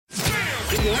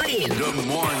morning. Good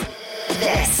morning.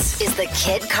 This is the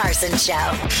Kid Carson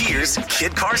Show. Here's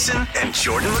Kid Carson and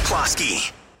Jordan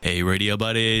McCloskey. Hey, radio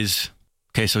buddies.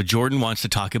 Okay, so Jordan wants to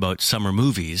talk about summer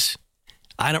movies.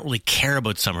 I don't really care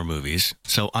about summer movies,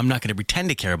 so I'm not going to pretend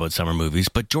to care about summer movies,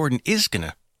 but Jordan is going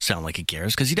to sound like he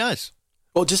cares because he does.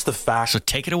 Well, just the fact. So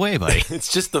take it away, buddy.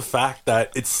 It's just the fact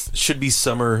that it should be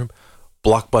summer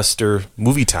blockbuster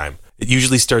movie time. It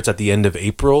usually starts at the end of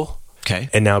April. Okay.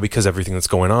 And now because everything that's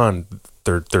going on,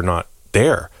 they're not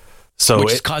there. So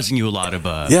which is causing you a lot of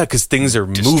yeah, because things are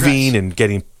distress. moving and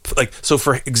getting like, so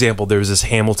for example, there was this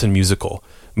Hamilton musical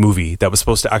movie that was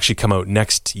supposed to actually come out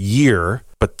next year,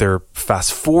 but they're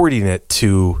fast forwarding it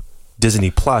to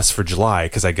Disney Plus for July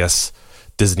because I guess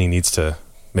Disney needs to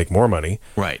make more money.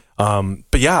 Right.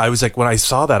 But yeah, I was like, when I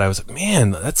saw that, I was like,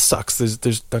 man, that sucks.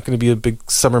 There's not going to be a big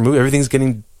summer movie. Everything's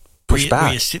getting pushed back.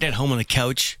 Where you sit at home on the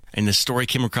couch and the story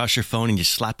came across your phone and you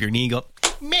slap your knee and go,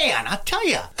 man, I'll tell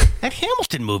you, that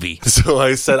Hamilton movie. So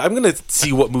I said, I'm going to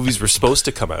see what movies were supposed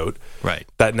to come out right,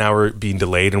 that now are being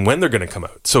delayed and when they're going to come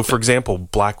out. So for example,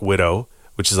 Black Widow,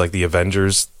 which is like the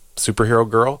Avengers superhero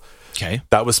girl. Okay.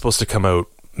 That was supposed to come out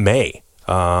May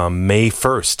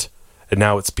 1st. And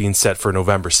now it's being set for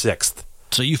November 6th.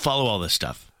 So you follow all this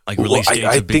stuff, like release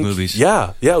dates of big movies.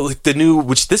 Yeah, like the new,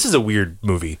 which this is a weird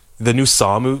movie. The new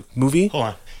Saw movie. Hold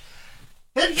on.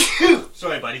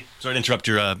 Sorry, buddy. Sorry to interrupt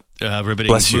your riveting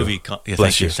Bless you. movie. Yeah, Bless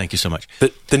thank you. you. Thank you so much.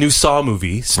 The new Saw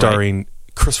movie starring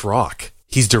Chris Rock.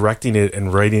 He's directing it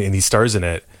and writing it, and he stars in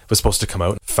it. Was supposed to come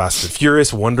out. Fast and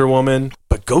Furious, Wonder Woman,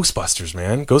 but Ghostbusters,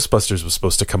 man. Ghostbusters was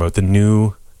supposed to come out. The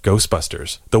new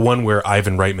Ghostbusters, the one where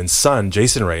Ivan Reitman's son,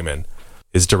 Jason Reitman,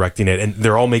 is directing it, and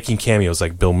they're all making cameos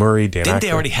like Bill Murray, Dan Didn't Aykroyd.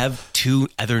 they already have two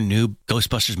other new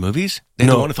Ghostbusters movies? They had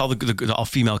No. the one with all the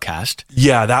all-female cast.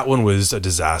 Yeah, that one was a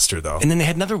disaster, though. And then they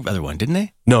had another one, didn't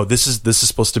they? No, this is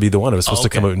supposed to be the one. It was supposed to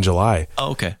come out in July.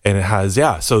 Oh, okay. And it has,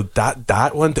 so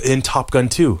that one in Top Gun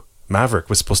 2, Maverick,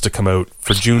 was supposed to come out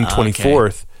for June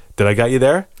 24th. Did I got you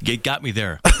there? You got me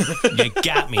there. You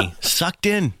got me. Sucked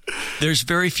in. There's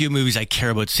very few movies I care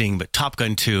about seeing, but Top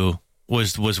Gun 2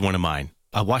 was one of mine.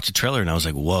 I watched the trailer and I was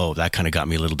like, whoa, that kind of got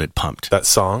me a little bit pumped. That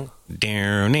song? So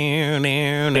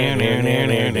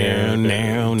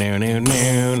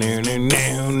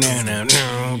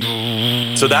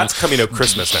that's coming out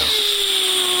Christmas now.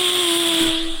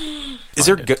 Is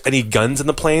there any guns in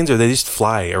the planes, or they just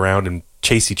fly around and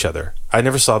chase each other? I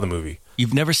never saw the movie.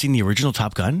 You've never seen the original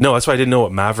Top Gun? No, that's why I didn't know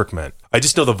what Maverick meant. I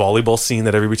just know the volleyball scene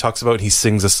that everybody talks about. He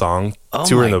sings a song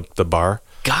to her in the bar.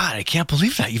 God, I can't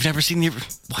believe that. You've never seen the...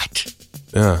 What?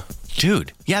 Yeah.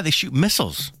 Dude, yeah, they shoot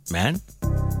missiles, man.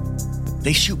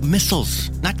 They shoot missiles,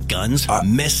 not guns,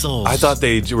 missiles. I thought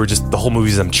they were just, the whole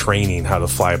movie's them training how to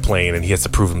fly a plane, and he has to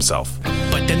prove himself.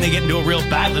 But then they get into a real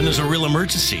battle, and there's a real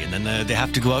emergency, and then they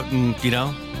have to go out and,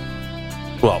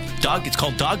 Well, it's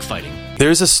called dogfighting.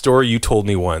 there's a story you told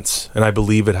me once, and I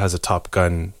believe it has a Top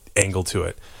Gun angle to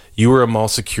it. You were a mall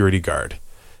security guard,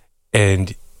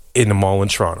 and in a mall in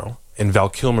Toronto, and Val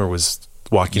Kilmer was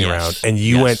walking around, and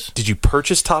you went, did you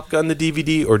purchase Top Gun, the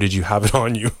DVD, or did you have it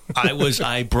on you?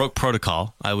 I broke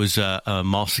protocol. I was a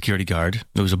mall security guard.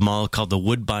 There was a mall called the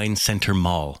Woodbine Center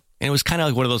Mall. And it was kind of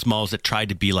like one of those malls that tried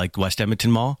to be like West Edmonton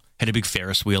Mall. Had a big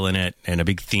Ferris wheel in it and a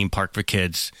big theme park for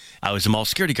kids. I was a mall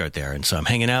security guard there. And so I'm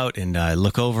hanging out and I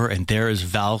look over and there is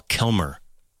Val Kilmer.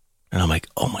 And I'm like,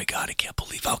 oh my God, I can't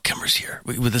believe Val Kilmer's here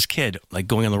with this kid, like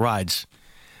going on the rides.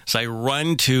 So I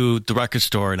run to the record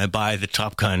store and I buy the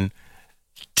Top Gun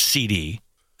CD,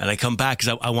 and I come back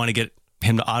because I want to get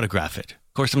him to autograph it.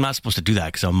 Of course, I'm not supposed to do that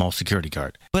because I'm a mall security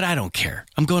guard, but I don't care.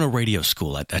 I'm going to radio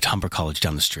school at Humber College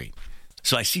down the street.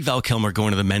 So I see Val Kilmer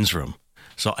going to the men's room.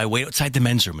 So I wait outside the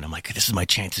men's room, and I'm like, this is my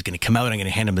chance. He's going to come out. I'm going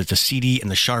to hand him the CD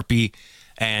and the Sharpie,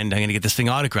 and I'm going to get this thing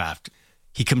autographed.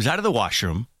 He comes out of the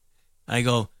washroom, and I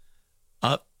go,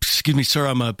 excuse me, sir,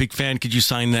 I'm a big fan. Could you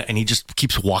sign that? And he just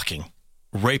keeps walking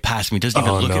right past me. Doesn't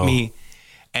even look at me.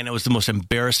 And it was the most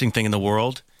embarrassing thing in the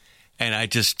world. And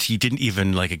he didn't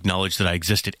even like acknowledge that I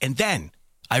existed. And then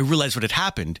I realized what had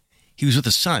happened. He was with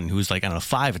his son, who was like,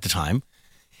 5 at the time.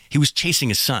 He was chasing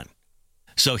his son.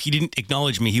 So he didn't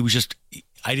acknowledge me.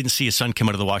 I didn't see his son come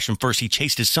out of the washroom first. He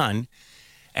chased his son.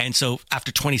 And so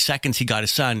after 20 seconds, he got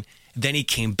his son. Then he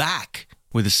came back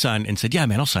with his son and said, yeah,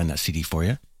 man, I'll sign that CD for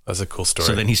you. That's a cool story.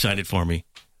 So then he signed it for me.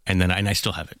 And I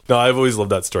still have it. No, I've always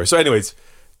loved that story. So anyways,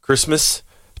 Christmas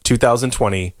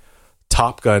 2020,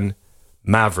 Top Gun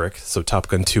Maverick. So Top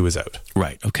Gun 2 is out.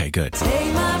 Right. Okay, good.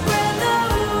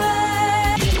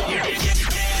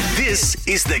 This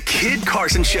is the Kid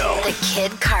Carson Show. The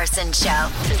Kid Carson Show.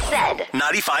 Zed.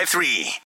 95.3.